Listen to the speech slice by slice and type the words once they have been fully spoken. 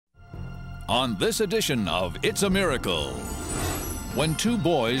on this edition of It's a Miracle. When two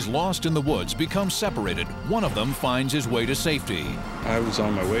boys lost in the woods become separated, one of them finds his way to safety. I was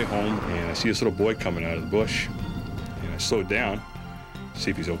on my way home and I see this little boy coming out of the bush. And I slowed down,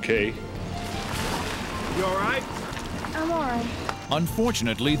 see if he's okay. You all right? I'm all right.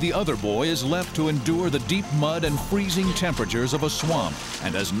 Unfortunately, the other boy is left to endure the deep mud and freezing temperatures of a swamp.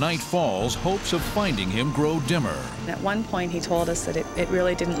 And as night falls, hopes of finding him grow dimmer. At one point, he told us that it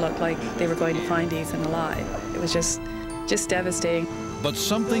really didn't look like they were going to find Ethan alive. It was just devastating. But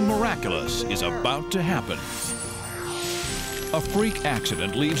something miraculous is about to happen. A freak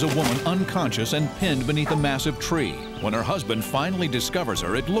accident leaves a woman unconscious and pinned beneath a massive tree. When her husband finally discovers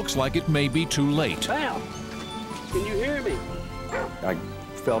her, it looks like it may be too late. Val, can you hear me? I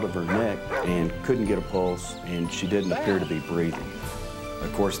felt of her neck and couldn't get a pulse, and she didn't appear to be breathing.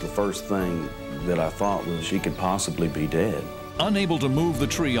 Of course, the first thing that I thought was she could possibly be dead. Unable to move the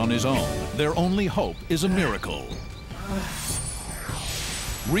tree on his own, their only hope is a miracle.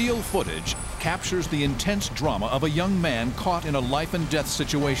 Real footage captures the intense drama of a young man caught in a life-and-death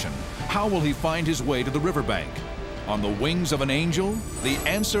situation. How will he find his way to the riverbank? On the wings of an angel? The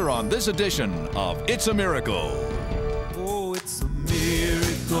answer on this edition of It's a Miracle. Oh, it's a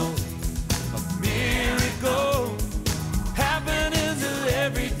miracle, happening to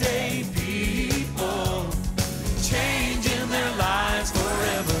everyday people, changing their lives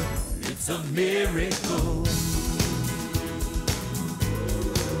forever. It's a miracle.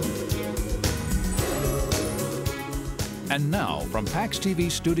 And now, from PAX TV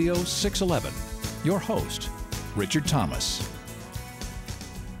Studio 611, your host, Richard Thomas.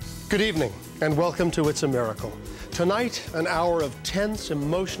 Good evening, and welcome to It's a Miracle. Tonight, an hour of tense,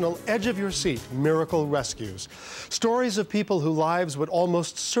 emotional, edge-of-your-seat miracle rescues. Stories of people whose lives would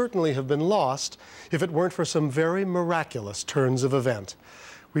almost certainly have been lost if it weren't for some very miraculous turns of event.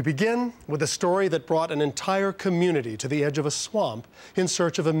 We begin with a story that brought an entire community to the edge of a swamp in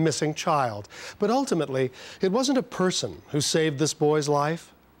search of a missing child. But ultimately, it wasn't a person who saved this boy's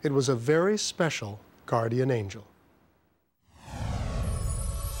life. It was a very special guardian angel.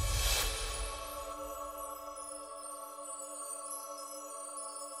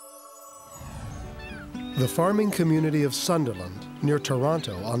 The farming community of Sunderland, near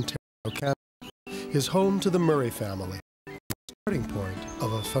Toronto, Ontario, Canada, is home to the Murray family. Starting point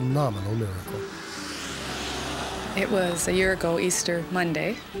of a phenomenal miracle. It was a year ago, Easter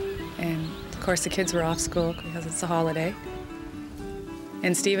Monday, and of course the kids were off school because it's a holiday.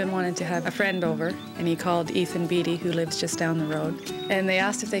 And Stephen wanted to have a friend over, and he called Ethan Beattie, who lives just down the road. And they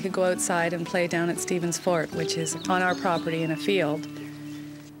asked if they could go outside and play down at Stephen's Fort, which is on our property in a field.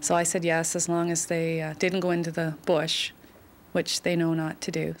 So I said yes, as long as they didn't go into the bush, which they know not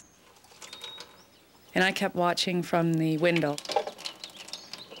to do. And I kept watching from the window.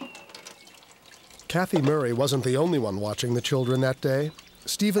 Kathy Murray wasn't the only one watching the children that day.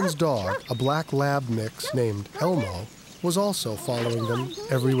 Stephen's dog, a black lab mix named Elmo, was also following them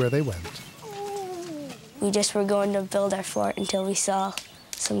everywhere they went. We just were going to build our fort until we saw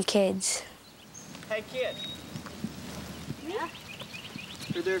some kids. Hey, kid. Yeah?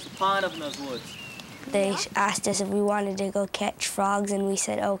 There's a pond up in those woods. They asked us if we wanted to go catch frogs, and we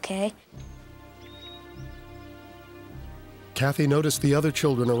said okay. Kathy noticed the other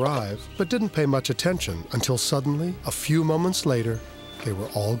children arrive, but didn't pay much attention until suddenly, a few moments later, they were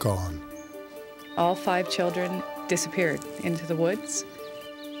all gone. All 5 children disappeared into the woods.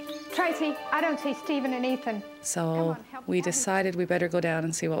 Tracy, I don't see Stephen and Ethan. So we decided we better go down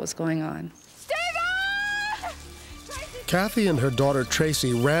and see what was going on. Stephen! Kathy and her daughter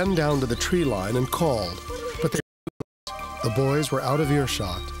Tracy ran down to the tree line and called, but the boys were out of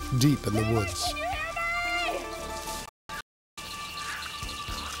earshot, deep in the woods.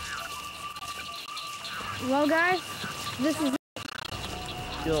 Well, guys, this is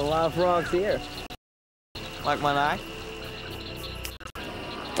Still a lot of frogs here. Like my knife?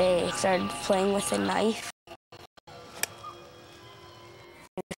 They started playing with a knife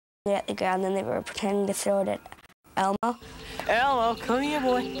at the ground, and they were pretending to throw it at Elmo. Elmo, come here,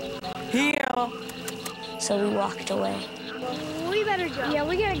 boy. Here, Elmo. So we walked away. We better go. Yeah,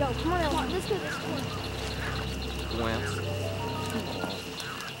 we gotta go. Come on, Elmo. Let's go this way. Whence?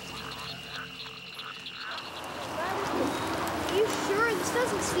 Are you sure? This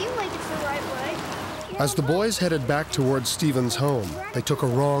doesn't seem like it's the right way. As the boys headed back towards Stephen's home, they took a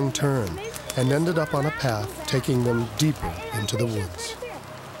wrong turn and ended up on a path taking them deeper into the woods.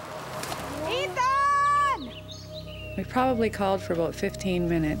 Ethan! We probably called for about 15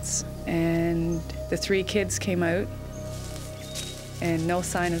 minutes, and the 3 kids came out, and no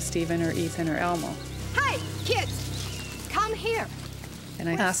sign of Stephen or Ethan or Elmo. Hey, kids! Come here. And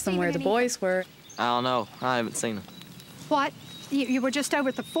I asked them where the boys were. I don't know. I haven't seen them. What? You were just over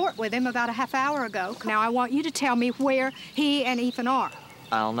at the fort with him about a half hour ago. Now I want you to tell me where he and Ethan are.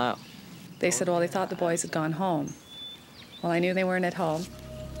 I don't know. They said, well, they thought the boys had gone home. Well, I knew they weren't at home.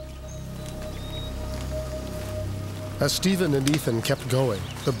 As Stephen and Ethan kept going,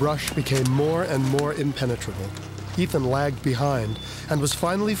 the brush became more and more impenetrable. Ethan lagged behind and was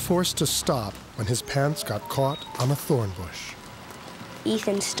finally forced to stop when his pants got caught on a thorn bush.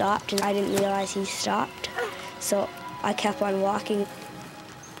 Ethan stopped, and I didn't realize he stopped, so I kept on walking.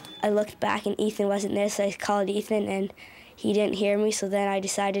 I looked back, and Ethan wasn't there, so I called Ethan, and he didn't hear me, so then I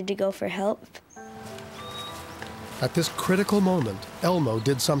decided to go for help. At this critical moment, Elmo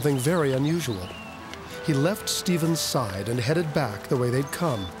did something very unusual. He left Stephen's side and headed back the way they'd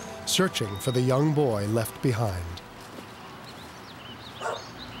come, searching for the young boy left behind.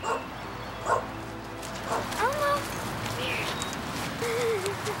 Elmo!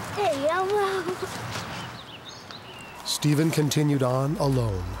 Hey, Elmo! Stephen continued on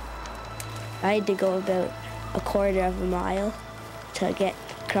alone. I had to go about a quarter of a mile to get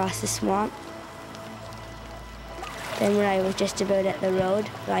across the swamp. Then when I was just about at the road,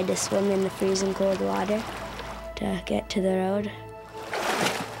 I had to swim in the freezing cold water to get to the road.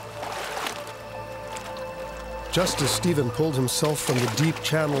 Just as Stephen pulled himself from the deep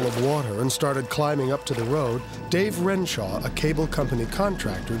channel of water and started climbing up to the road, Dave Renshaw, a cable company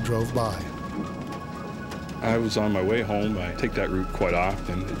contractor, drove by. I was on my way home. I take that route quite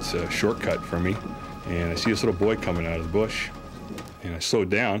often. It's a shortcut for me. And I see this little boy coming out of the bush. And I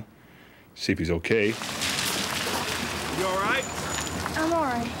slowed down, see if he's okay. You all right? I'm all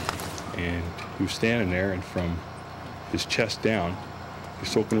right. And he was standing there, and from his chest down, he's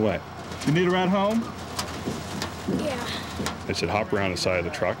soaking wet. You need a ride home? Yeah. I said, hop around the side of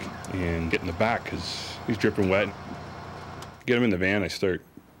the truck and get in the back, because he's dripping wet. Get him in the van, I start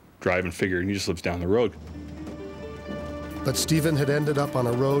driving, figuring he just lives down the road. But Stephen had ended up on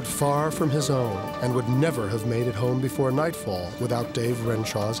a road far from his own and would never have made it home before nightfall without Dave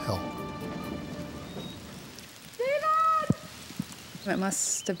Renshaw's help. It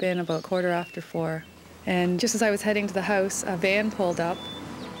must have been about 4:15. And just as I was heading to the house, a van pulled up.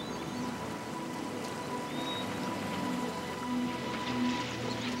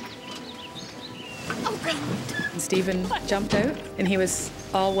 And Stephen jumped out, and he was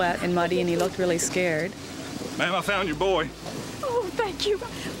all wet and muddy, and he looked really scared. Ma'am, I found your boy. Oh, thank you.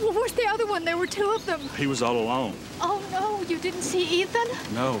 Well, where's the other one? There were two of them. He was all alone. Oh, no, you didn't see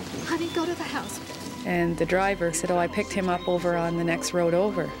Ethan? No. Honey, go to the house. And the driver said, oh, I picked him up over on the next road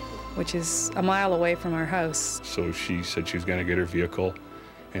over, which is a mile away from our house. So she said she was going to get her vehicle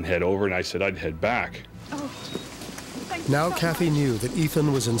and head over, and I said I'd head back. Oh, thank you Now so Kathy much. knew that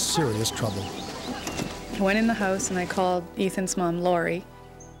Ethan was in serious trouble. I went in the house and I called Ethan's mom, Lori.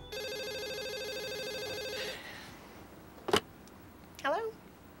 Hello?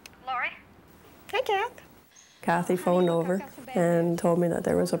 Lori? Hey, Kath. Kathy phoned over and told me that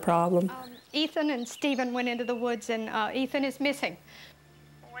there was a problem. Ethan and Stephen went into the woods, and Ethan is missing.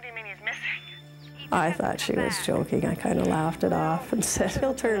 What do you mean he's missing? I thought she was joking. I kind of laughed it off and said,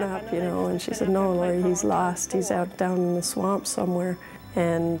 he'll turn up, you know. And she said, no, Lori, he's lost. He's out down in the swamp somewhere.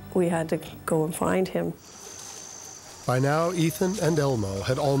 And we had to go and find him. By now, Ethan and Elmo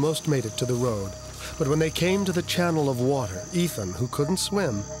had almost made it to the road. But when they came to the channel of water, Ethan, who couldn't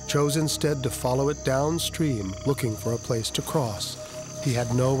swim, chose instead to follow it downstream, looking for a place to cross. He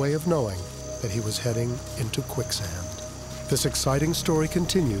had no way of knowing that he was heading into quicksand. This exciting story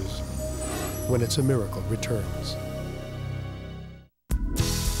continues when It's a Miracle returns.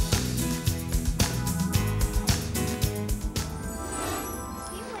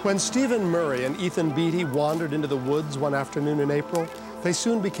 When Stephen Murray and Ethan Beattie wandered into the woods one afternoon in April, they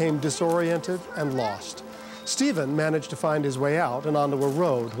soon became disoriented and lost. Stephen managed to find his way out and onto a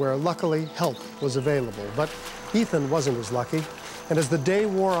road where luckily help was available, but Ethan wasn't as lucky, and as the day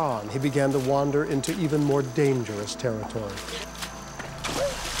wore on, he began to wander into even more dangerous territory.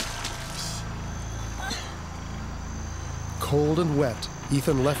 Cold and wet,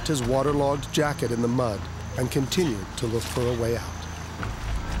 Ethan left his waterlogged jacket in the mud and continued to look for a way out.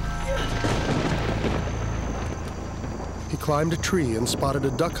 He climbed a tree and spotted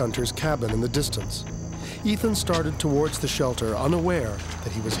a duck hunter's cabin in the distance. Ethan started towards the shelter, unaware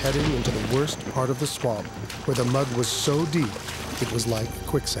that he was heading into the worst part of the swamp, where the mud was so deep it was like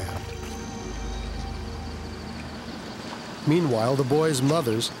quicksand. Meanwhile, the boys'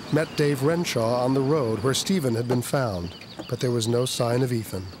 mothers met Dave Renshaw on the road where Stephen had been found, but there was no sign of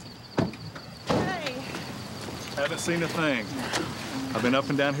Ethan. Hey. Haven't seen a thing. I've been up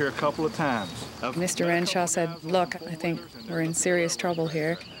and down here a couple of times. Mr. Renshaw said, look, I think we're in serious trouble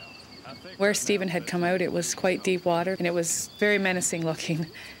here. Where Stephen had come out, it was quite deep water, and it was very menacing looking.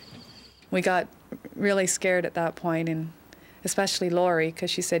 We got really scared at that point, and especially Laurie,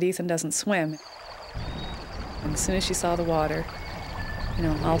 because she said Ethan doesn't swim. And as soon as she saw the water, you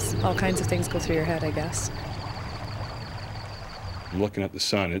know, all kinds of things go through your head, I guess. I'm looking at the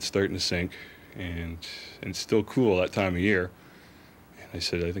sun, it's starting to sink, and it's still cool that time of year. I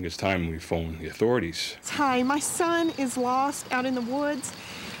said, I think it's time we phone the authorities. Hi, my son is lost out in the woods,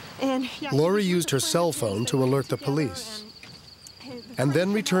 and... Yeah, Laurie used her cell phone to alert the police, and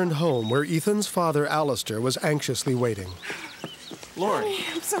then returned home where Ethan's father, Alistair, was anxiously waiting. Laurie,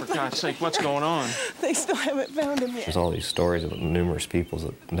 for God's sake, what's going on? They still haven't found him yet. There's all these stories of numerous people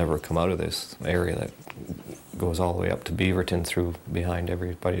that never come out of this area that goes all the way up to Beaverton through behind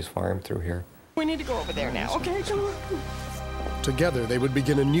everybody's farm through here. We need to go over there now, okay? Come on. Together, they would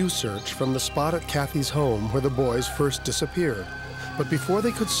begin a new search from the spot at Kathy's home where the boys first disappeared. But before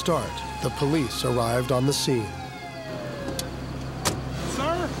they could start, the police arrived on the scene.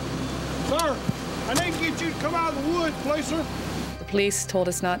 Sir, I need to get you to come out of the woods, please, sir. The police told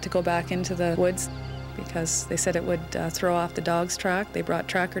us not to go back into the woods because they said it would throw off the dog's track. They brought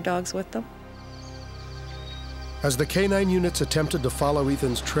tracker dogs with them. As the canine units attempted to follow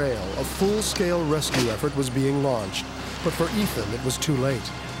Ethan's trail, a full-scale rescue effort was being launched. But for Ethan, it was too late.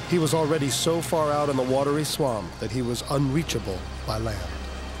 He was already so far out in the watery swamp that he was unreachable by land.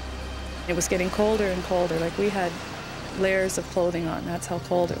 It was getting colder and colder, like we had layers of clothing on. That's how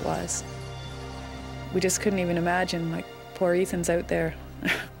cold it was. We just couldn't even imagine, like, poor Ethan's out there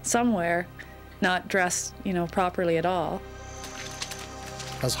somewhere, not dressed, you know, properly at all.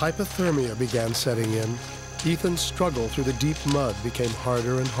 As hypothermia began setting in, Ethan's struggle through the deep mud became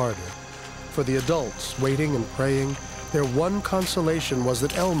harder and harder. For the adults waiting and praying, their one consolation was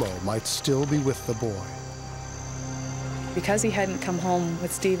that Elmo might still be with the boy. Because he hadn't come home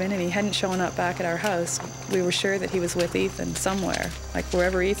with Stephen and he hadn't shown up back at our house, we were sure that he was with Ethan somewhere. Like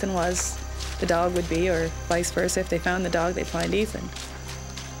wherever Ethan was, the dog would be, or vice versa. If they found the dog, they'd find Ethan.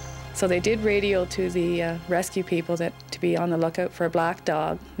 So they did radio to the rescue people to be on the lookout for a black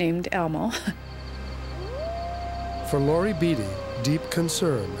dog named Elmo. For Laurie Beatty, deep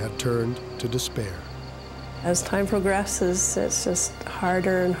concern had turned to despair. As time progresses, it's just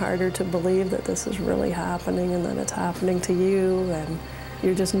harder and harder to believe that this is really happening and that it's happening to you, and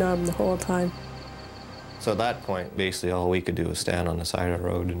you're just numb the whole time. So at that point, basically all we could do was stand on the side of the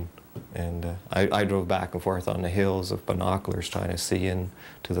road, and I drove back and forth on the hills with binoculars trying to see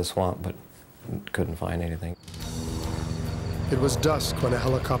into the swamp, but couldn't find anything. It was dusk when a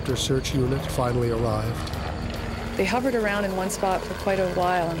helicopter search unit finally arrived. They hovered around in one spot for quite a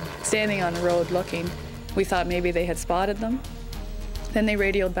while, and standing on the road looking, we thought maybe they had spotted them. Then they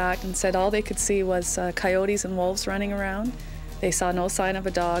radioed back and said all they could see was coyotes and wolves running around. They saw no sign of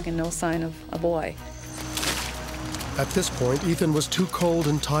a dog and no sign of a boy. At this point, Ethan was too cold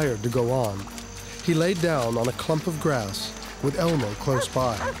and tired to go on. He laid down on a clump of grass with Elmo close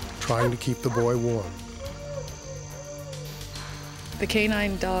by, trying to keep the boy warm. The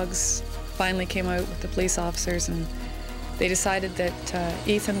canine dogs finally came out with the police officers, and they decided that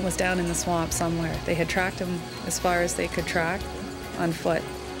Ethan was down in the swamp somewhere. They had tracked him as far as they could track on foot.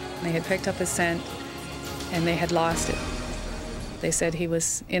 They had picked up his scent, and they had lost it. They said he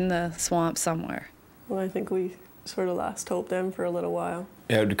was in the swamp somewhere. Well, I think we sort of lost hope then for a little while.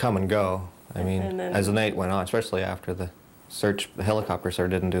 It would come and go. I mean, as the night went on, especially after the search, the helicopter sir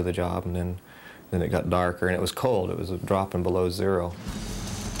didn't do the job, and then it got darker, and it was cold. It was dropping below zero.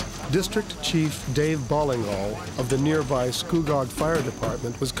 District Chief Dave Ballingall of the nearby Scugog Fire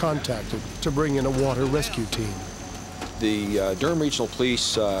Department was contacted to bring in a water rescue team. The Durham Regional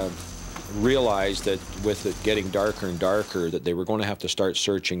Police realized that with it getting darker and darker that they were going to have to start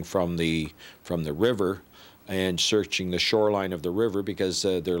searching from the river and searching the shoreline of the river, because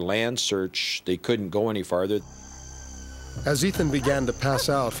their land search, they couldn't go any farther. As Ethan began to pass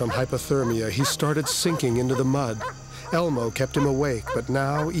out from hypothermia, he started sinking into the mud. Elmo kept him awake, but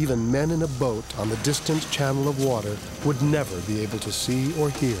now even men in a boat on the distant channel of water would never be able to see or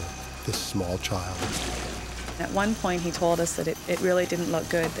hear this small child. At one point he told us that it really didn't look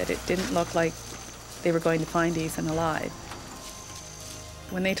good, that it didn't look like they were going to find Ethan alive.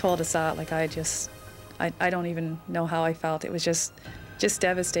 When they told us that, like, I don't even know how I felt. It was just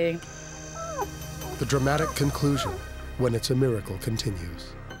devastating. The dramatic conclusion, When It's a Miracle,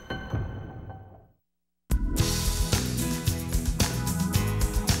 continues.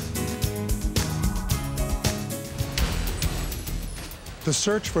 The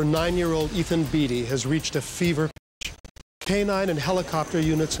search for 9-year-old Ethan Beatty has reached a fever pitch. Canine and helicopter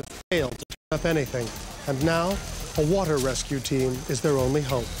units have failed to up anything, and now a water rescue team is their only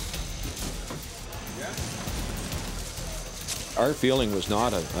hope. Our feeling was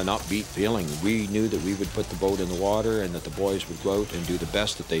not an upbeat feeling. We knew that we would put the boat in the water and that the boys would go out and do the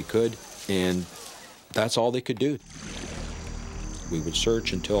best that they could, and that's all they could do. We would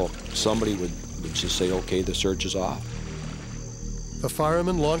search until somebody would just say, okay, the search is off. The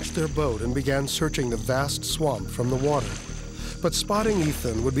firemen launched their boat and began searching the vast swamp from the water. But spotting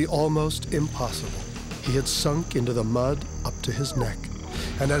Ethan would be almost impossible. He had sunk into the mud up to his neck,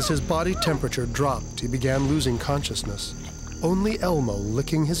 and as his body temperature dropped, he began losing consciousness. Only Elmo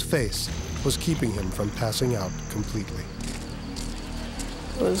licking his face was keeping him from passing out completely.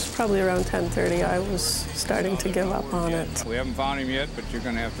 It was probably around 10:30. I was starting to give up on it. We haven't found him yet, but you're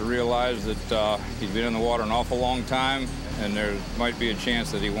going to have to realize that he's been in the water an awful long time, and there might be a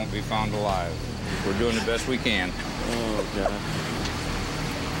chance that he won't be found alive. We're doing the best we can. Oh, God.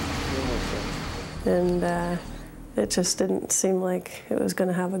 And it just didn't seem like it was going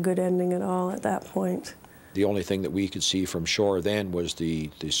to have a good ending at all at that point. The only thing that we could see from shore then was the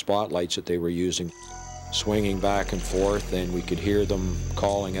spotlights that they were using, swinging back and forth, and we could hear them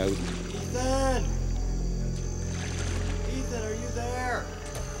calling out, Ethan! Ethan, are you there?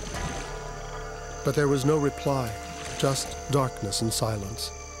 But there was no reply, just darkness and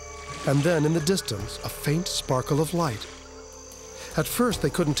silence. And then in the distance, a faint sparkle of light. At first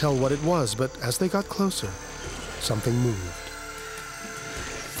they couldn't tell what it was, but as they got closer, something moved.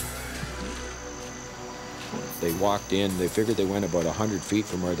 They walked in, they figured they went about 100 feet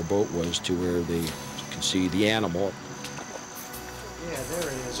from where the boat was to where they could see the animal. Yeah, there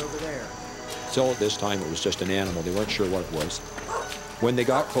it is, over there. Still at this time it was just an animal, they weren't sure what it was. When they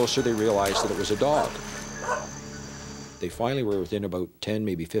got closer they realized that it was a dog. They finally were within about 10,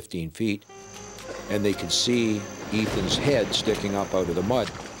 maybe 15 feet, and they could see Ethan's head sticking up out of the mud.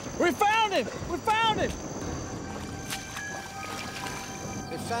 We found him! We found him!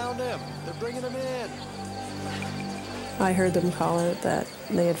 They found him. They're bringing him in. I heard them call out that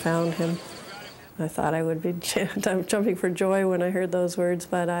they had found him. I thought I would be jumping for joy when I heard those words,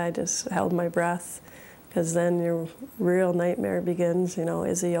 but I just held my breath, because then your real nightmare begins. You know,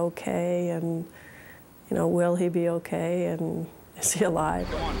 is he okay? And, you know, will he be okay? And is he alive?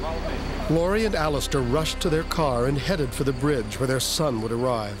 Lori and Alistair rushed to their car and headed for the bridge where their son would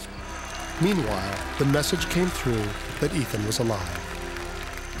arrive. Meanwhile, the message came through that Ethan was alive.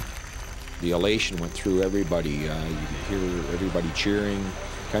 The elation went through everybody. You could hear everybody cheering,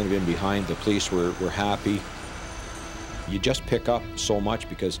 kind of in behind. The police were happy. You just pick up so much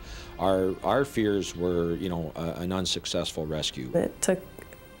because our fears were, you know, an unsuccessful rescue. It took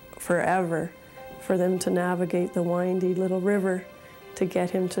forever for them to navigate the windy little river to get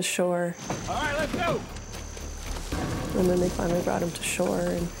him to shore. All right, let's go! And then they finally brought him to shore,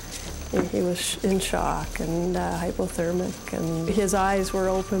 and he was in shock and hypothermic, and his eyes were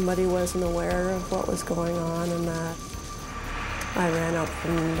open, but he wasn't aware of what was going on, and that. I ran up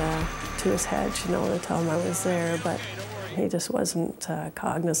and to his hedge, you know, to tell him I was there, but he just wasn't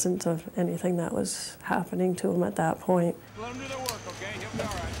cognizant of anything that was happening to him at that point. Let him do their work, okay? He'll be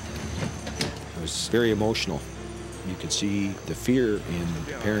all right. It was very emotional. You could see the fear in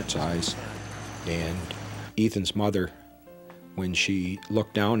the parents' eyes, and Ethan's mother, when she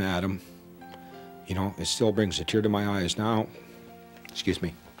looked down at him, you know, it still brings a tear to my eyes now. Excuse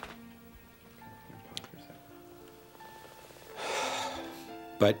me.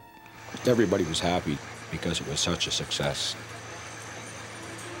 But everybody was happy because it was such a success.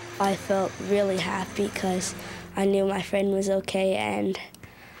 I felt really happy because I knew my friend was okay, and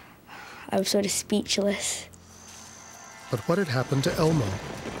I was sort of speechless. But what had happened to Elmo?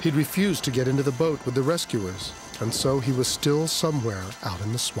 He'd refused to get into the boat with the rescuers, and so he was still somewhere out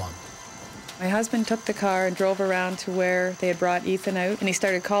in the swamp. My husband took the car and drove around to where they had brought Ethan out, and he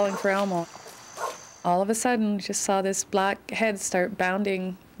started calling for Elmo. All of a sudden, we just saw this black head start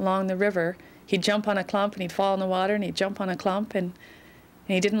bounding along the river. He'd jump on a clump, and he'd fall in the water, and he'd jump on a clump, and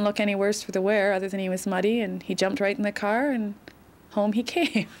he didn't look any worse for the wear other than he was muddy, and he jumped right in the car, and home he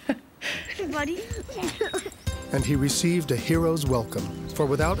came. Hey, buddy. And he received a hero's welcome, for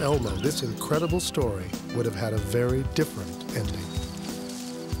without Elmo, this incredible story would have had a very different ending.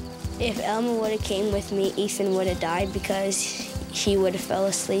 If Elmo would have came with me, Ethan would have died because he would have fell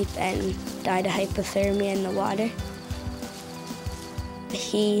asleep and died of hypothermia in the water.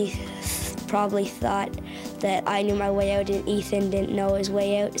 He probably thought that I knew my way out and Ethan didn't know his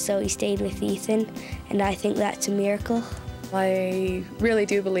way out, so he stayed with Ethan, and I think that's a miracle. I really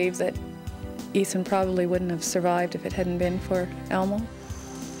do believe that Ethan probably wouldn't have survived if it hadn't been for Elmo.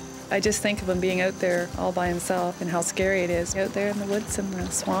 I just think of him being out there all by himself and how scary it is out there in the woods and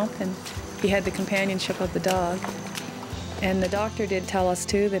the swamp, and he had the companionship of the dog. And the doctor did tell us,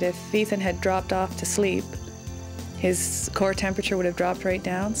 too, that if Ethan had dropped off to sleep, his core temperature would have dropped right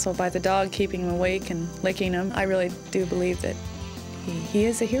down. So by the dog keeping him awake and licking him, I really do believe that he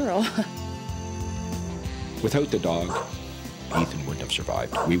is a hero. Without the dog, Ethan wouldn't have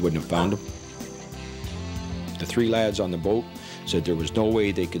survived. We wouldn't have found him. The three lads on the boat said there was no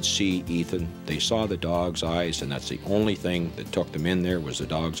way they could see Ethan. They saw the dog's eyes, and that's the only thing that took them in there was the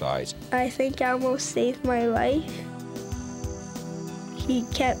dog's eyes. I think Elmo saved my life. He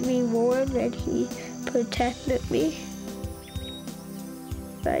kept me warm and he protected me.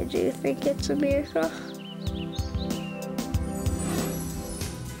 I do think it's a miracle.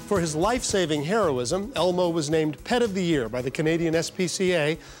 For his life-saving heroism, Elmo was named Pet of the Year by the Canadian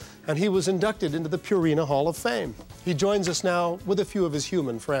SPCA, and he was inducted into the Purina Hall of Fame. He joins us now with a few of his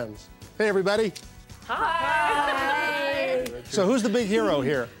human friends. Hey, everybody. Hi. So who's the big hero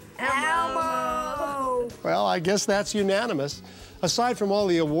here? Elmo. Well, I guess that's unanimous. Aside from all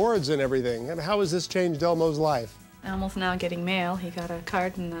the awards and everything, and how has this changed Elmo's life? Elmo's now getting mail. He got a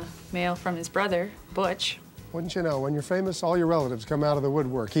card in the mail from his brother, Butch. Wouldn't you know, when you're famous, all your relatives come out of the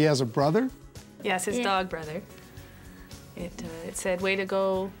woodwork. He has a brother? Yes, his dog brother. It said, way to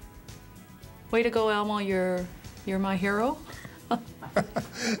go, Elmo, you're my hero.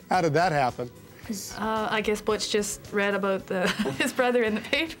 How did that happen? I guess Butch just read about his brother in the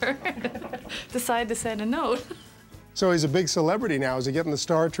paper, decided to send a note. So he's a big celebrity now. Is he getting the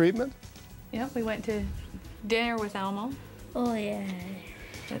star treatment? Yeah, we went to dinner with Elmo. Oh, yeah.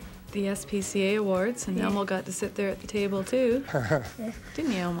 At the SPCA Awards, and Elmo got to sit there at the table, too.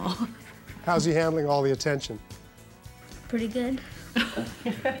 Didn't you, Elmo? How's he handling all the attention? Pretty good.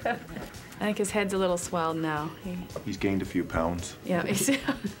 I think his head's a little swelled now. He's gained a few pounds. Yeah,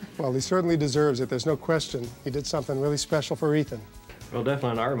 Well, he certainly deserves it. There's no question. He did something really special for Ethan. Well,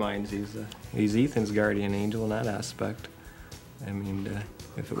 definitely in our minds, he's Ethan's guardian angel in that aspect. I mean,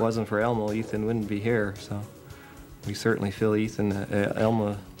 if it wasn't for Elmo, Ethan wouldn't be here, so we certainly feel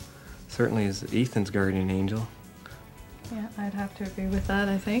Elmo certainly is Ethan's guardian angel. Yeah, I'd have to agree with that,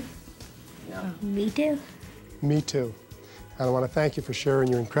 I think. Yeah. Me too. Me too. And I want to thank you for sharing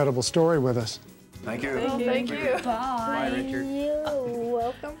your incredible story with us. Thank you. Thank you. Bye. Bye, Richard. You're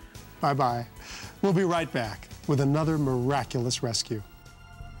welcome. Bye-bye. We'll be right back with another miraculous rescue.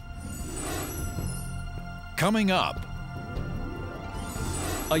 Coming up,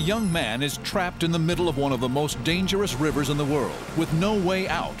 a young man is trapped in the middle of one of the most dangerous rivers in the world with no way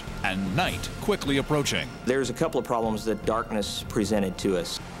out and night quickly approaching. There's a couple of problems that darkness presented to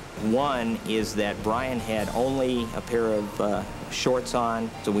us. One is that Brian had only a pair of shorts on,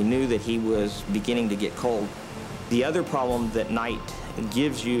 so we knew that he was beginning to get cold. The other problem that night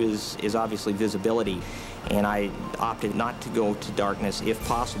gives you is obviously visibility, and I opted not to go to darkness if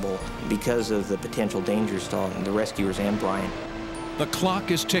possible because of the potential dangers to the rescuers and Brian. The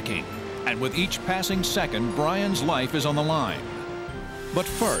clock is ticking, and with each passing second, Brian's life is on the line. But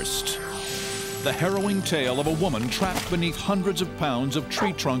first, the harrowing tale of a woman trapped beneath hundreds of pounds of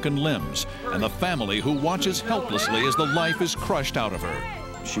tree trunk and limbs, and the family who watches helplessly as the life is crushed out of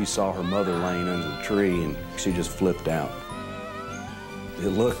her. She saw her mother laying under the tree, and she just flipped out. It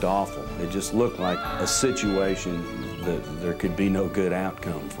looked awful. It just looked like a situation that there could be no good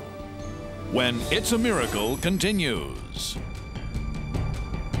outcome from. When It's a Miracle continues.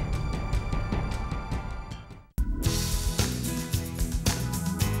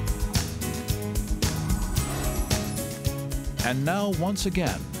 And now, once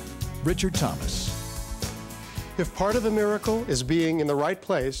again, Richard Thomas. If part of a miracle is being in the right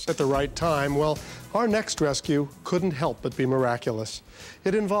place at the right time, well, our next rescue couldn't help but be miraculous.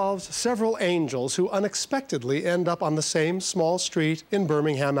 It involves several angels who unexpectedly end up on the same small street in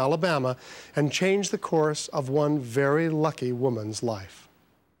Birmingham, Alabama, and change the course of one very lucky woman's life.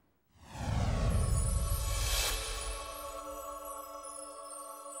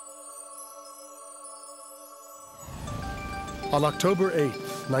 On October 8,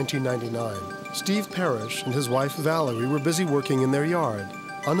 1999, Steve Parrish and his wife Valerie were busy working in their yard,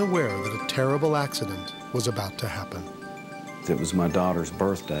 unaware that a terrible accident was about to happen. It was my daughter's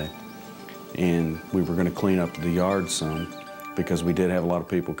birthday, and we were going to clean up the yard some because we did have a lot of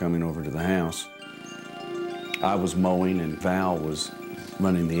people coming over to the house. I was mowing and Val was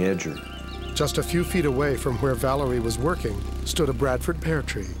running the edger. Just a few feet away from where Valerie was working stood a Bradford pear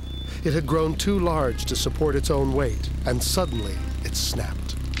tree. It had grown too large to support its own weight, and suddenly it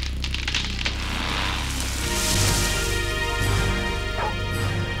snapped.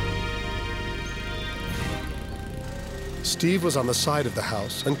 Steve was on the side of the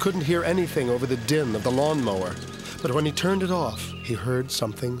house and couldn't hear anything over the din of the lawnmower. But when he turned it off, he heard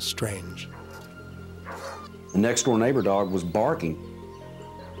something strange. The next-door neighbor dog was barking.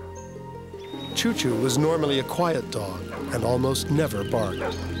 Choo-Choo was normally a quiet dog and almost never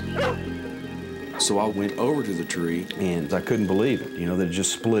barked. So I went over to the tree, and I couldn't believe it, you know, that it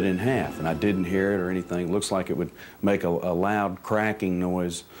just split in half, and I didn't hear it or anything. It looks like it would make a loud cracking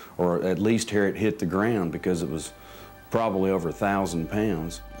noise, or at least hear it hit the ground, because it was probably over 1,000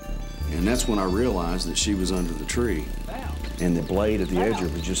 pounds. And that's when I realized that she was under the tree, and the blade at the edge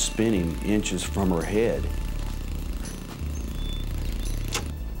of it was just spinning inches from her head.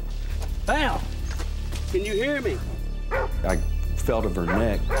 Val, can you hear me? I felt of her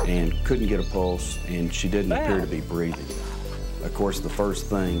neck and couldn't get a pulse, and she didn't appear to be breathing. Of course, the first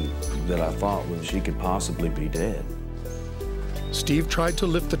thing that I thought was she could possibly be dead. Steve tried to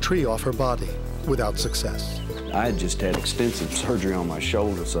lift the tree off her body without success. I had just had extensive surgery on my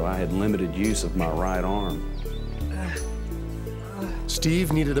shoulder, so I had limited use of my right arm.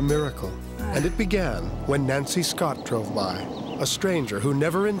 Steve needed a miracle, and it began when Nancy Scott drove by, a stranger who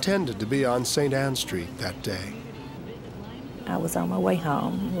never intended to be on St. Anne Street that day. I was on my way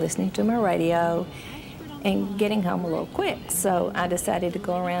home, listening to my radio and getting home a little quick, so I decided to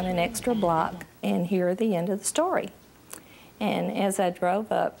go around an extra block and hear the end of the story. And as I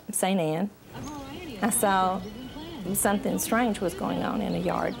drove up St. Anne, I saw something strange was going on in the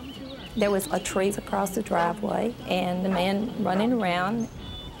yard. There was a tree across the driveway and the man running around,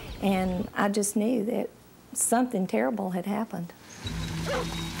 and I just knew that something terrible had happened.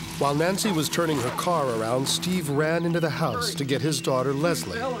 While Nancy was turning her car around, Steve ran into the house to get his daughter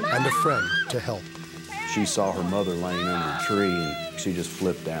Leslie and a friend to help. She saw her mother laying under a tree, and she just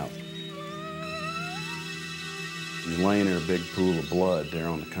flipped out. She was laying in a big pool of blood there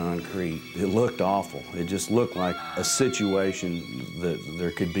on the concrete. It looked awful. It just looked like a situation that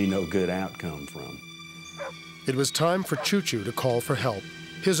there could be no good outcome from. It was time for Choo-Choo to call for help.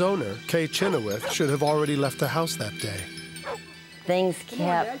 His owner, Kay Chenoweth, should have already left the house that day. Things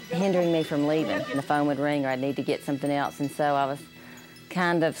kept hindering me from leaving. The phone would ring or I'd need to get something else, and so I was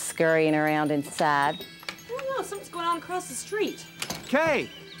kind of scurrying around inside. Oh no, something's going on across the street. Kay,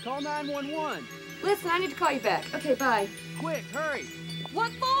 call 911. Listen, I need to call you back. Okay, bye. Quick, hurry.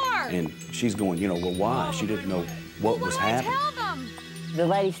 What for? And she's going, you know, well, why? She didn't know what was happening. Tell them. The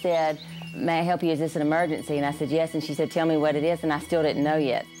lady said, "May I help you? Is this an emergency?" And I said, "Yes." And she said, "Tell me what it is." And I still didn't know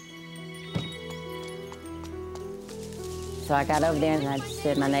yet. So I got over there and I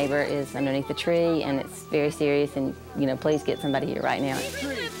said, "My neighbor is underneath the tree and it's very serious, and, you know, please get somebody here right now."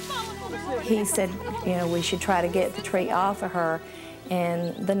 He said, you know, we should try to get the tree off of her.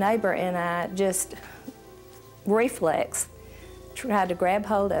 And the neighbor and I just, reflex, tried to grab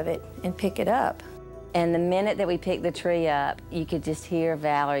hold of it and pick it up. And the minute that we picked the tree up, you could just hear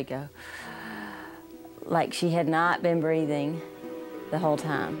Valerie go, like she had not been breathing the whole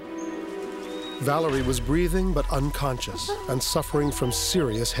time. Valerie was breathing but unconscious and suffering from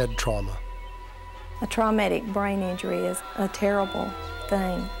serious head trauma. A traumatic brain injury is a terrible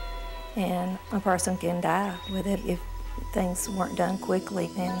thing, and a person can die with it if things weren't done quickly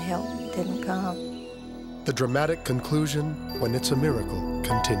and help didn't come. The dramatic conclusion, when it's a miracle,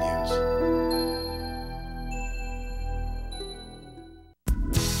 continues.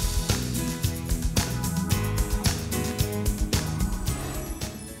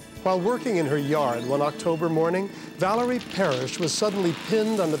 While working in her yard one October morning, Valerie Parrish was suddenly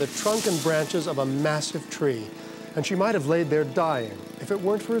pinned under the trunk and branches of a massive tree, and she might have laid there dying if it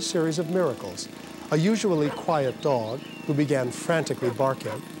weren't for a series of miracles. A usually quiet dog who began frantically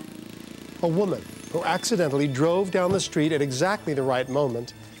barking, a woman who accidentally drove down the street at exactly the right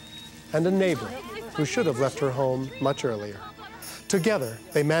moment, and a neighbor who should have left her home much earlier. Together,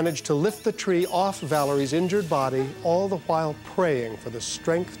 they managed to lift the tree off Valerie's injured body, all the while praying for the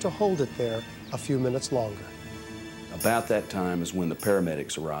strength to hold it there a few minutes longer. About that time is when the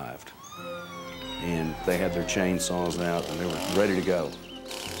paramedics arrived. And they had their chainsaws out and they were ready to go.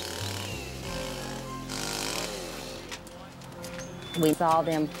 We saw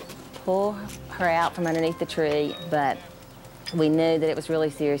them pull her out from underneath the tree, but we knew that it was really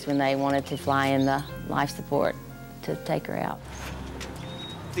serious when they wanted to fly in the life support to take her out.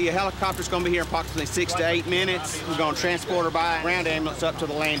 The helicopter's going to be here in approximately 6 to 8 minutes. We're going to transport her by ground ambulance up to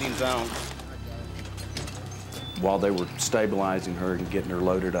the landing zone. While they were stabilizing her and getting her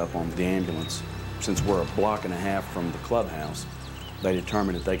loaded up on the ambulance, since we're a block and a half from the clubhouse, they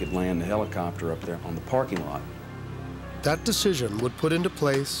determined that they could land the helicopter up there on the parking lot. That decision would put into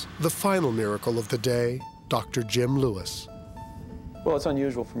place the final miracle of the day, Dr. Jim Lewis. Well, it's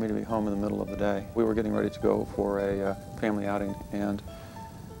unusual for me to be home in the middle of the day. We were getting ready to go for a family outing and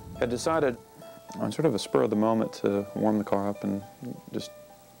had decided on sort of a spur of the moment to warm the car up and just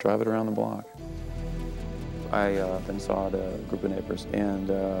drive it around the block. I then saw the group of neighbors and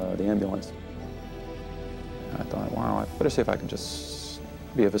the ambulance. I thought, wow, I better see if I can just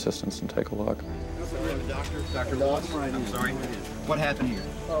be of assistance and take a look. Dr. Lewis, I'm sorry. What happened here?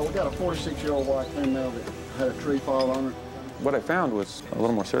 We got a 46-year-old white female that had a tree fall on her. What I found was a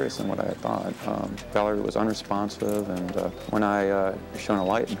little more serious than what I had thought. Valerie was unresponsive, and when I shone a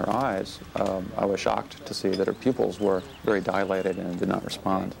light in her eyes, I was shocked to see that her pupils were very dilated and did not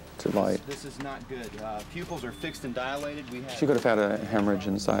respond to light. This is not good. Pupils are fixed and dilated. She could have had a hemorrhage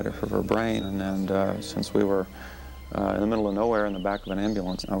inside of her brain, and since we were in the middle of nowhere in the back of an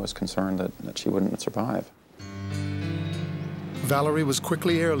ambulance, I was concerned that she wouldn't survive. Valerie was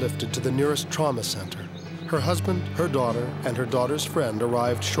quickly airlifted to the nearest trauma center. Her husband, her daughter, and her daughter's friend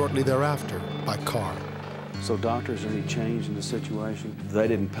arrived shortly thereafter by car. So, doctor, is there any change in the situation? They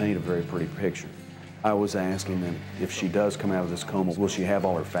didn't paint a very pretty picture. I was asking them, if she does come out of this coma, will she have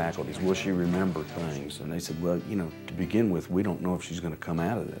all her faculties? Will she remember things? And they said, well, you know, to begin with, we don't know if she's going to come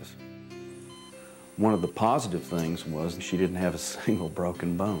out of this. One of the positive things was she didn't have a single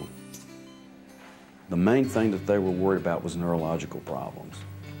broken bone. The main thing that they were worried about was neurological problems.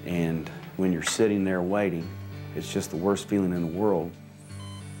 And when you're sitting there waiting, it's just the worst feeling in the world.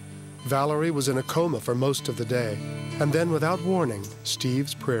 Valerie was in a coma for most of the day, and then without warning,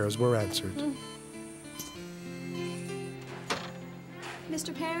 Steve's prayers were answered.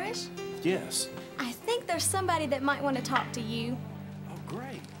 Mr. Parrish? Yes. I think there's somebody that might want to talk to you. Oh,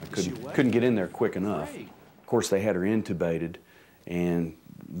 great. I couldn't get in there quick enough. Of course, they had her intubated, and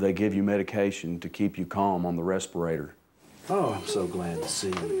they give you medication to keep you calm on the respirator. Oh, I'm so glad to see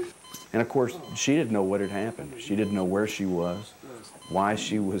you. And of course, she didn't know what had happened. She didn't know where she was, why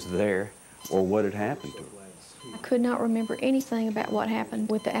she was there, or what had happened to her. I could not remember anything about what happened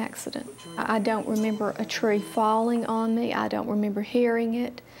with the accident. I don't remember a tree falling on me. I don't remember hearing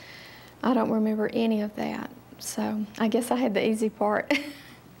it. I don't remember any of that. So I guess I had the easy part,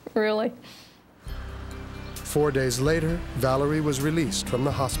 really. 4 days later, Valerie was released from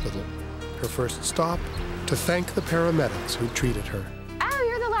the hospital. Her first stop, to thank the paramedics who treated her. Oh,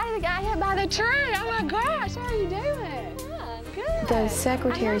 you're the lady that got hit by the tree. Oh my gosh, how are you doing? Good. The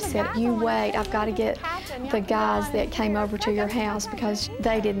secretary said, you wait, I've got to get the guys that came over to your house because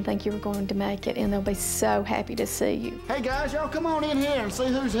they didn't think you were going to make it, and they'll be so happy to see you. Hey guys, y'all come on in here and see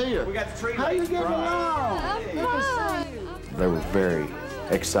who's here. We got the tree. How you getting along? They were very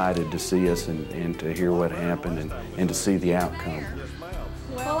excited to see us and to hear what happened and to see the outcome.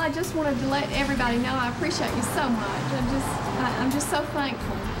 Well, I just wanted to let everybody know I appreciate you so much. I'm just so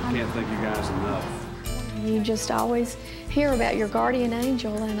thankful. Can't thank you guys enough. You just always hear about your guardian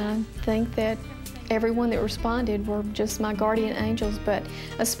angel, and I think that everyone that responded were just my guardian angels, but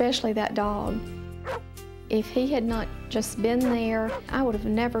especially that dog. If he had not just been there, I would have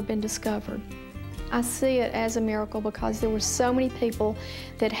never been discovered. I see it as a miracle because there were so many people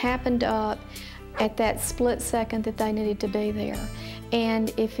that happened up at that split second that they needed to be there.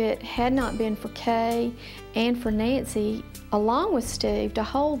 And if it had not been for Kay and for Nancy, along with Steve, to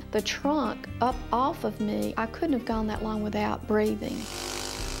hold the trunk up off of me, I couldn't have gone that long without breathing.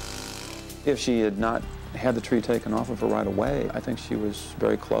 If she had not had the tree taken off of her right away, I think she was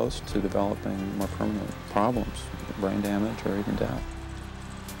very close to developing more permanent problems, brain damage or even death.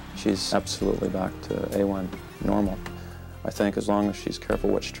 She's absolutely back to A1 normal. I think as long as she's careful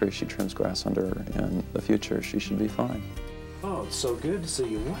which tree she trims grass under in the future, she should be fine. Oh, it's so good to see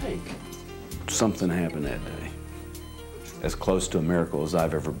you awake. Something happened that day. As close to a miracle as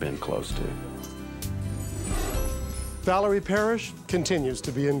I've ever been close to. Valerie Parrish continues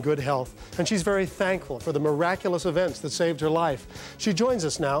to be in good health, and she's very thankful for the miraculous events that saved her life. She joins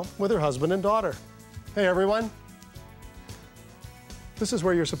us now with her husband and daughter. Hey, everyone. This is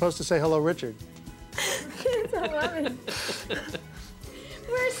where you're supposed to say hello, Richard.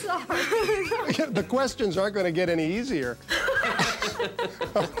 We're sorry. The questions aren't going to get any easier.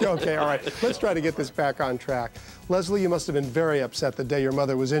 Okay, all right. Let's try to get this back on track. Leslie, you must have been very upset the day your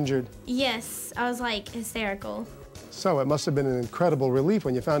mother was injured. Yes, I was like hysterical. So it must have been an incredible relief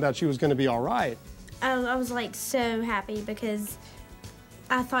when you found out she was going to be all right. I was like so happy because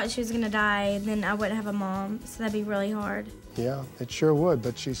I thought she was going to die and then I wouldn't have a mom, so that'd be really hard. Yeah, it sure would,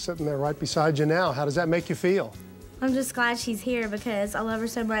 but she's sitting there right beside you now. How does that make you feel? I'm just glad she's here because I love her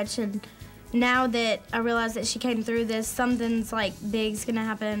so much, and now that I realize that she came through this, something's like big's gonna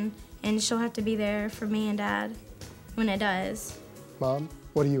happen, and she'll have to be there for me and Dad when it does. Mom,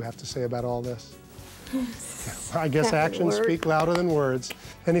 what do you have to say about all this? I guess actions speak louder than words.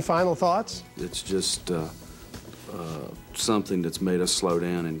 Any final thoughts? It's just something that's made us slow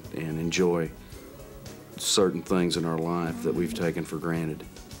down and enjoy certain things in our life that we've taken for granted.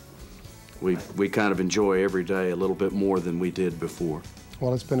 We kind of enjoy every day a little bit more than we did before.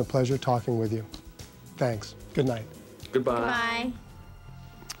 Well, it's been a pleasure talking with you. Thanks. Good night. Goodbye. Bye.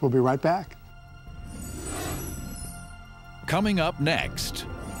 We'll be right back. Coming up next,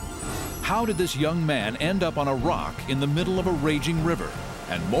 how did this young man end up on a rock in the middle of a raging river?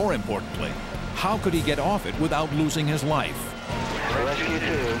 And more importantly, how could he get off it without losing his life? Rescue 2,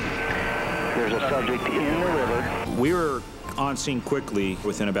 there's a subject in the river. We were on scene quickly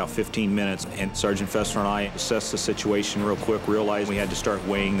within about 15 minutes, and Sergeant Fessler and I assessed the situation real quick, realized we had to start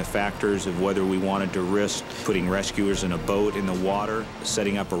weighing the factors of whether we wanted to risk putting rescuers in a boat in the water,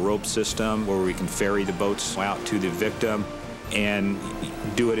 setting up a rope system where we can ferry the boats out to the victim, and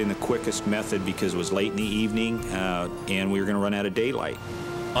do it in the quickest method because it was late in the evening and we were going to run out of daylight.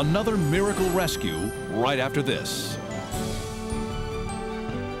 Another miracle rescue right after this.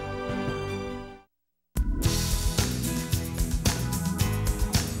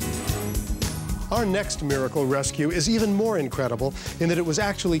 Our next miracle rescue is even more incredible in that it was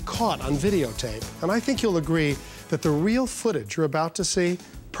actually caught on videotape. And I think you'll agree that the real footage you're about to see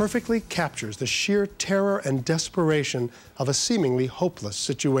perfectly captures the sheer terror and desperation of a seemingly hopeless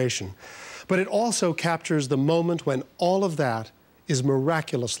situation. But it also captures the moment when all of that is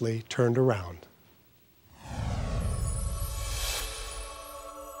miraculously turned around.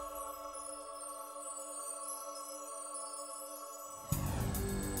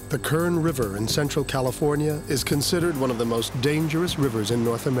 The Kern River in Central California is considered one of the most dangerous rivers in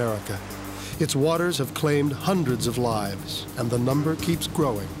North America. Its waters have claimed hundreds of lives, and the number keeps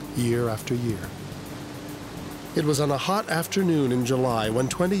growing year after year. It was on a hot afternoon in July when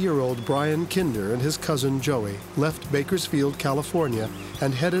 20-year-old Brian Kinder and his cousin Joey left Bakersfield, California,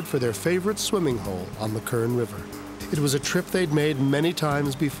 and headed for their favorite swimming hole on the Kern River. It was a trip they'd made many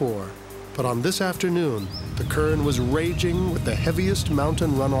times before, but on this afternoon, the Kern was raging with the heaviest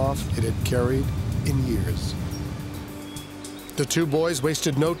mountain runoff it had carried in years. The two boys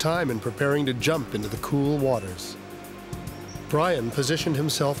wasted no time in preparing to jump into the cool waters. Brian positioned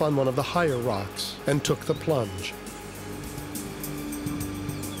himself on one of the higher rocks and took the plunge.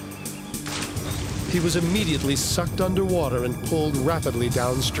 He was immediately sucked underwater and pulled rapidly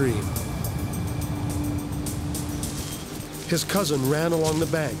downstream. His cousin ran along the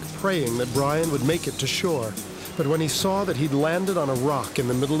bank, praying that Brian would make it to shore. But when he saw that he'd landed on a rock in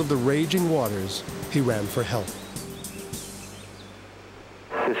the middle of the raging waters, he ran for help.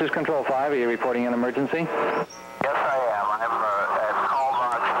 This is Control 5. Are you reporting an emergency? Yes, I am. I'm at call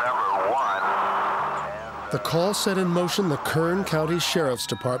box number 1. The call set in motion the Kern County Sheriff's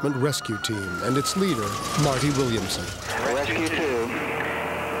Department rescue team and its leader, Marty Williamson. Rescue 2,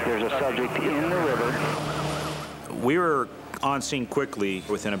 there's a subject in the river. We were on scene quickly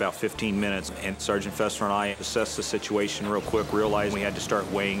within about 15 minutes, and Sergeant Fessler and I assessed the situation real quick, realized we had to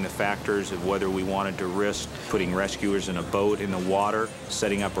start weighing the factors of whether we wanted to risk putting rescuers in a boat in the water,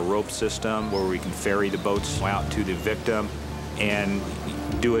 setting up a rope system where we can ferry the boats out to the victim, and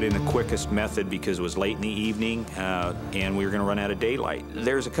do it in the quickest method because it was late in the evening and we were going to run out of daylight.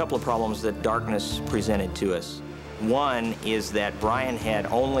 There's a couple of problems that darkness presented to us. One is that Brian had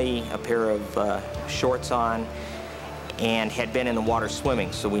only a pair of shorts on and had been in the water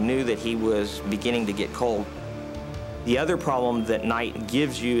swimming, so we knew that he was beginning to get cold. The other problem that night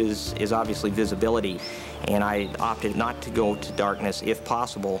gives you is obviously visibility, and I opted not to go to darkness if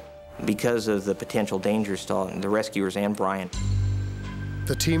possible because of the potential dangers to the rescuers and Brian.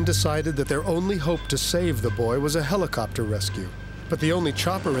 The team decided that their only hope to save the boy was a helicopter rescue, but the only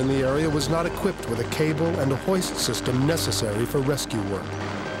chopper in the area was not equipped with a cable and a hoist system necessary for rescue work.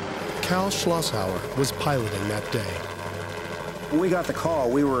 Cal Schlosshauer was piloting that day. When we got the call,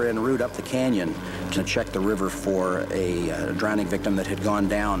 we were en route up the canyon to check the river for a drowning victim that had gone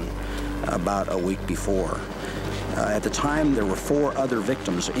down about a week before. At the time, there were 4 other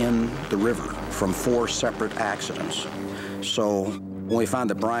victims in the river from 4 separate accidents. So when we found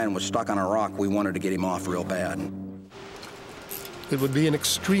that Brian was stuck on a rock, we wanted to get him off real bad. It would be an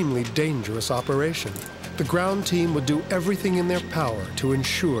extremely dangerous operation. The ground team would do everything in their power to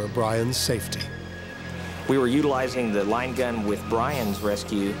ensure Brian's safety. We were utilizing the line gun with Brian's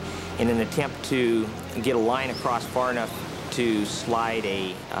rescue in an attempt to get a line across far enough to slide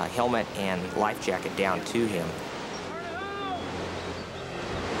a helmet and life jacket down to him.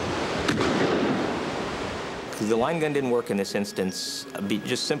 The line gun didn't work in this instance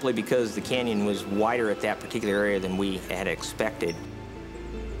just simply because the canyon was wider at that particular area than we had expected.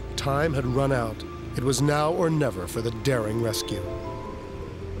 Time had run out, It was now or never for the daring rescue.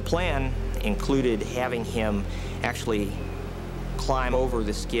 The plan included having him actually climb over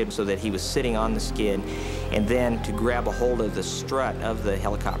the skid so that he was sitting on the skid, and then to grab a hold of the strut of the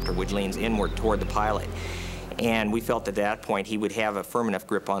helicopter, which leans inward toward the pilot. And we felt at that point he would have a firm enough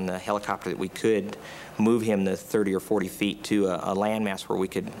grip on the helicopter that we could move him the 30 or 40 feet to a landmass where we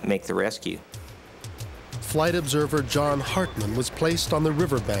could make the rescue. Flight observer John Hartman was placed on the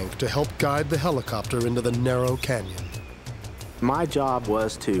riverbank to help guide the helicopter into the narrow canyon. My job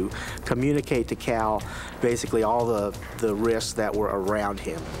was to communicate to Cal basically all the risks that were around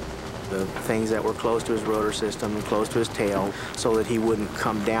him, the things that were close to his rotor system and close to his tail, so that he wouldn't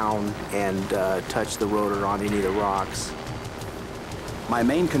come down and touch the rotor on any of the rocks. My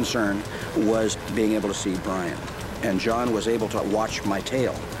main concern was being able to see Brian, and John was able to watch my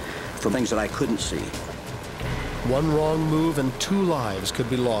tail for things that I couldn't see. One wrong move and 2 lives could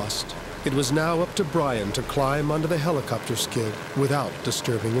be lost. It was now up to Brian to climb onto the helicopter skid without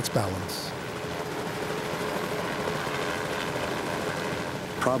disturbing its balance.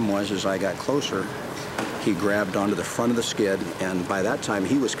 Problem was, as I got closer, he grabbed onto the front of the skid, and by that time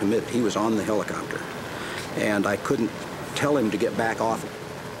he was committed. He was on the helicopter, and I couldn't tell him to get back off.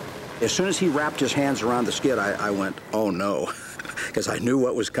 As soon as he wrapped his hands around the skid, I went, oh no, because I knew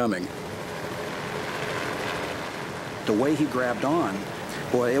what was coming. The way he grabbed on,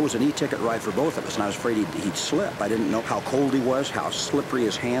 boy, it was an e-ticket ride for both of us, and I was afraid he'd slip. I didn't know how cold he was, how slippery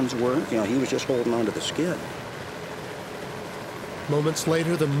his hands were. You know, he was just holding onto the skid. Moments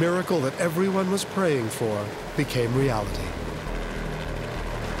later, the miracle that everyone was praying for became reality.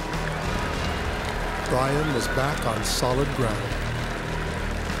 Brian was back on solid ground.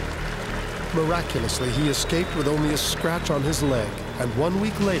 Miraculously, he escaped with only a scratch on his leg, and 1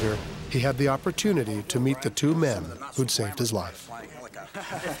 week later, he had the opportunity to meet the 2 men who'd saved his life.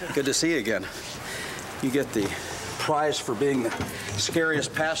 Good to see you again. You get the prize for being the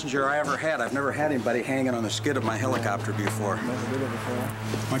scariest passenger I ever had. I've never had anybody hanging on the skid of my helicopter before.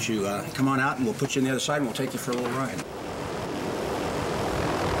 Why don't you come on out and we'll put you on the other side and we'll take you for a little ride.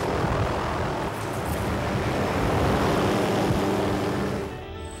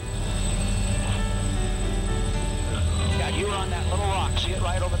 Yeah, you were on that little rock. See it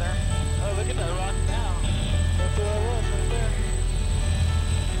right over there? Oh, look at that rock now. That's where I was, right there.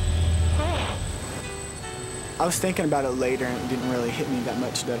 I was thinking about it later, and it didn't really hit me that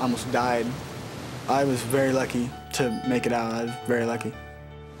much that I almost died. I was very lucky to make it out. I was very lucky.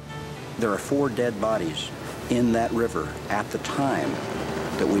 There are 4 dead bodies in that river at the time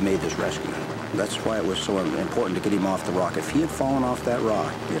that we made this rescue. That's why it was so important to get him off the rock. If he had fallen off that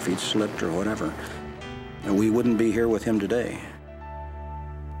rock, if he'd slipped or whatever, we wouldn't be here with him today.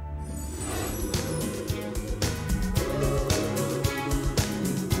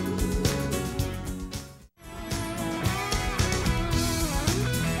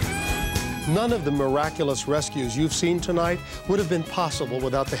 None of the miraculous rescues you've seen tonight would have been possible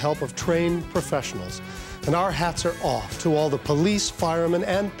without the help of trained professionals. And our hats are off to all the police, firemen,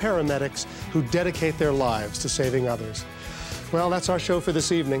 and paramedics who dedicate their lives to saving others. Well, that's our show for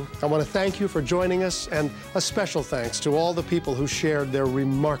this evening. I want to thank you for joining us, and a special thanks to all the people who shared their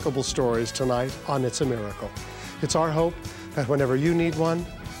remarkable stories tonight on It's a Miracle. It's our hope that whenever you need one,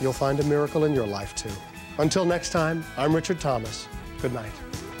 you'll find a miracle in your life, too. Until next time, I'm Richard Thomas. Good night.